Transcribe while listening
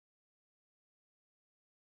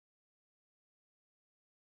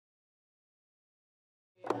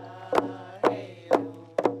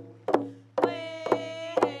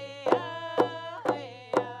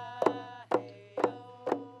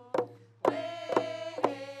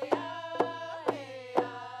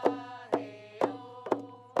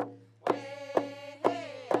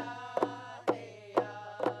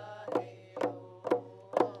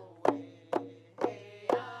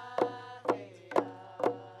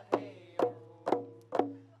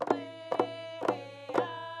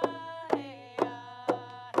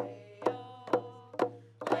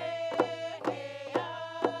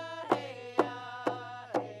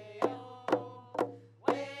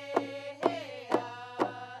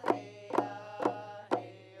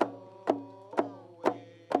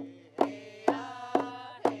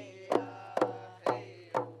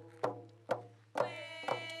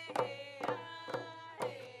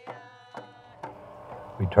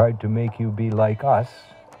tried to make you be like us,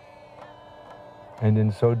 and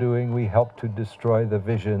in so doing, we helped to destroy the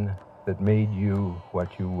vision that made you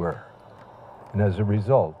what you were. And as a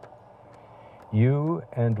result, you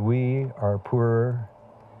and we are poorer,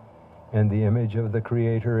 and the image of the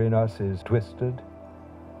Creator in us is twisted,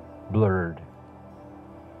 blurred,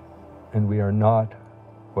 and we are not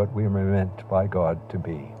what we were meant by God to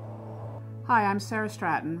be. Hi, I'm Sarah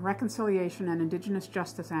Stratton, Reconciliation and Indigenous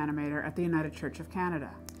Justice Animator at the United Church of Canada.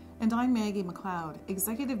 And I'm Maggie McLeod,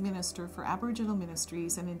 Executive Minister for Aboriginal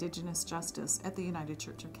Ministries and Indigenous Justice at the United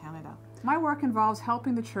Church of Canada. My work involves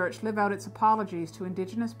helping the Church live out its apologies to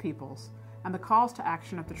Indigenous peoples and the calls to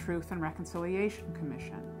action of the Truth and Reconciliation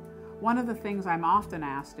Commission. One of the things I'm often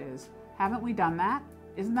asked is, haven't we done that?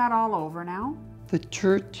 Isn't that all over now? The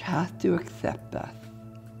Church has to accept us.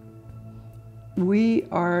 We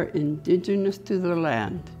are indigenous to the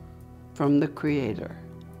land from the Creator.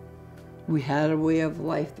 We had a way of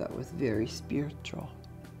life that was very spiritual.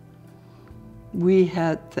 We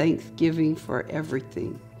had Thanksgiving for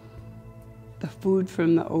everything. The food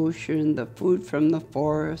from the ocean, the food from the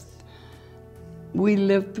forest. We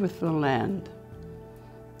lived with the land.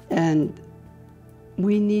 And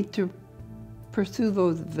we need to pursue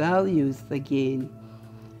those values again.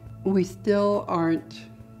 We still aren't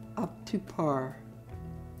up to par.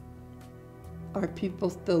 Our people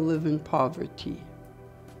still live in poverty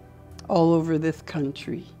all over this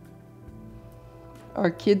country.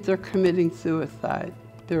 Our kids are committing suicide.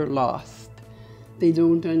 They're lost. They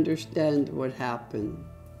don't understand what happened.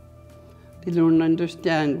 They don't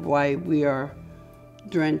understand why we are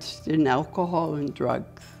drenched in alcohol and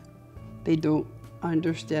drugs. They don't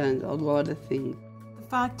understand a lot of things. The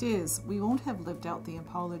fact is, we won't have lived out the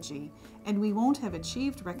apology, and we won't have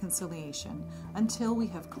achieved reconciliation until we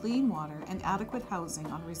have clean water and adequate housing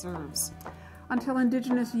on reserves. Until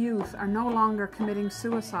Indigenous youth are no longer committing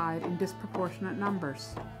suicide in disproportionate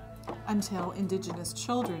numbers. Until Indigenous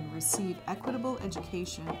children receive equitable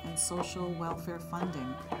education and social welfare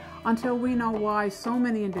funding. Until we know why so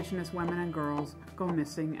many Indigenous women and girls go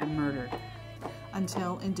missing and murdered.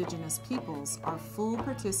 Until Indigenous peoples are full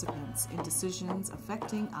participants in decisions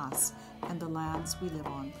affecting us and the lands we live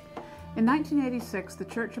on. In 1986, the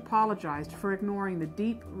Church apologized for ignoring the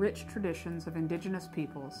deep, rich traditions of Indigenous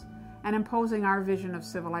peoples and imposing our vision of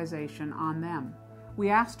civilization on them. We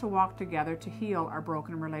asked to walk together to heal our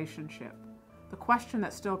broken relationship. The question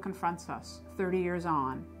that still confronts us, 30 years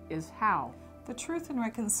on, is how? The Truth and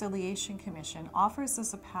Reconciliation Commission offers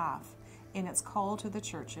us a path in its call to the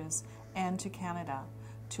churches and to Canada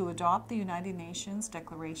to adopt the United Nations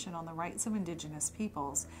Declaration on the Rights of Indigenous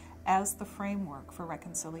Peoples as the framework for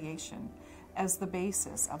reconciliation, as the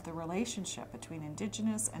basis of the relationship between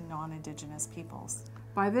Indigenous and non-Indigenous peoples.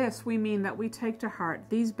 By this, we mean that we take to heart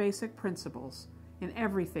these basic principles in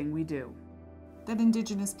everything we do. That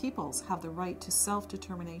Indigenous peoples have the right to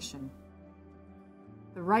self-determination,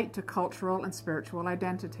 the right to cultural and spiritual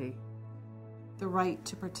identity, the right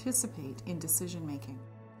to participate in decision-making,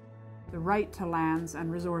 the right to lands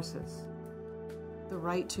and resources, the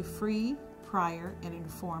right to free, prior, and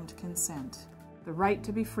informed consent, the right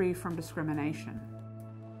to be free from discrimination.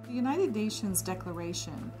 The United Nations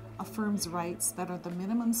Declaration affirms rights that are the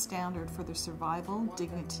minimum standard for the survival,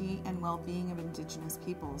 dignity, and well-being of Indigenous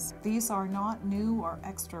peoples. These are not new or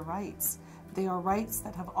extra rights. They are rights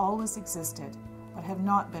that have always existed, but have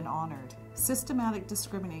not been honored. Systematic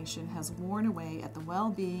discrimination has worn away at the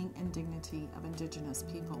well-being and dignity of Indigenous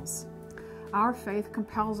peoples. Our faith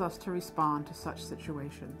compels us to respond to such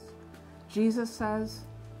situations. Jesus says,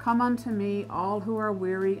 "Come unto me, all who are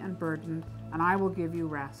weary and burdened, and I will give you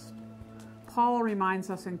rest." Paul reminds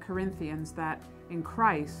us in Corinthians that in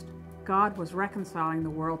Christ, God was reconciling the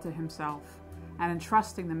world to himself and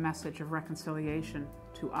entrusting the message of reconciliation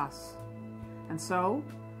to us. And so,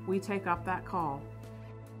 we take up that call.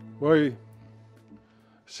 Why,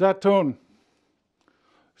 Saturn,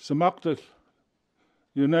 Samachtat,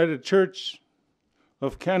 United Church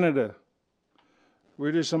of Canada,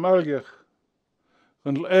 where is Amalgach,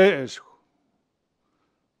 and Eesh.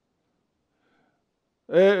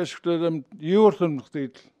 Eesh to them Jurgen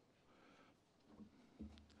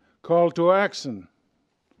call to action.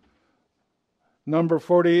 Number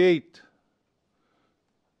 48.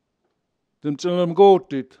 Dem zullen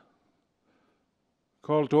gotit.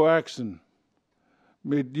 Call to action.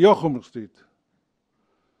 Met Jochem stit.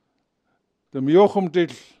 Dem Jochem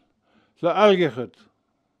dit la algechet.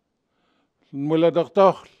 Mulla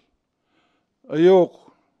dachtach. A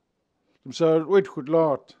joch. Dem zou ooit goed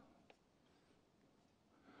laat.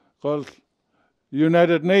 Called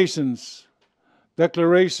United Nations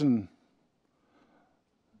Declaration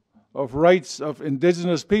of rights of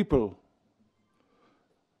indigenous people.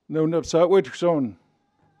 Nou heb ze uitgezonden.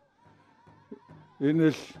 In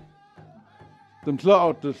het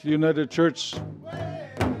templaat, the United Church.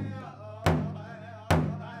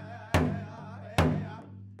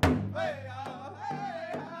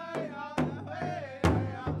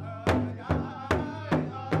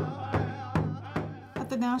 At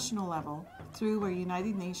the national level, through our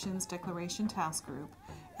United Nations Declaration Task Group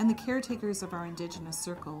and the caretakers of our Indigenous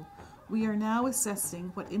Circle, we are now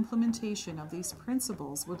assessing what implementation of these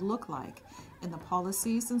principles would look like in the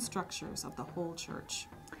policies and structures of the whole Church.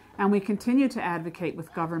 And we continue to advocate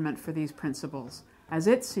with government for these principles as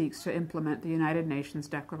it seeks to implement the United Nations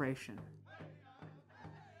Declaration.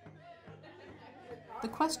 The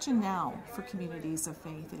question now for communities of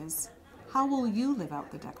faith is, how will you live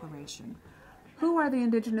out the Declaration? Who are the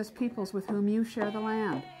Indigenous peoples with whom you share the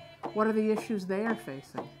land? What are the issues they are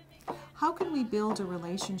facing? How can we build a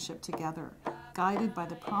relationship together, guided by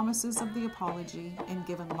the promises of the Apology and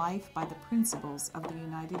given life by the principles of the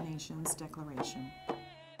United Nations Declaration?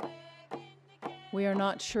 We are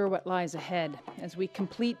not sure what lies ahead as we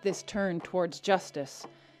complete this turn towards justice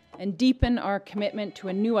and deepen our commitment to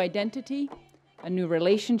a new identity, a new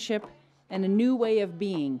relationship, and a new way of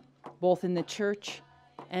being, both in the Church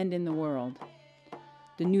and in the world.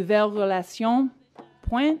 De nouvelles relations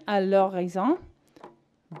pointent à l'horizon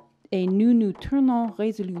et nous nous tournons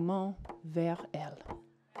résolument vers elles.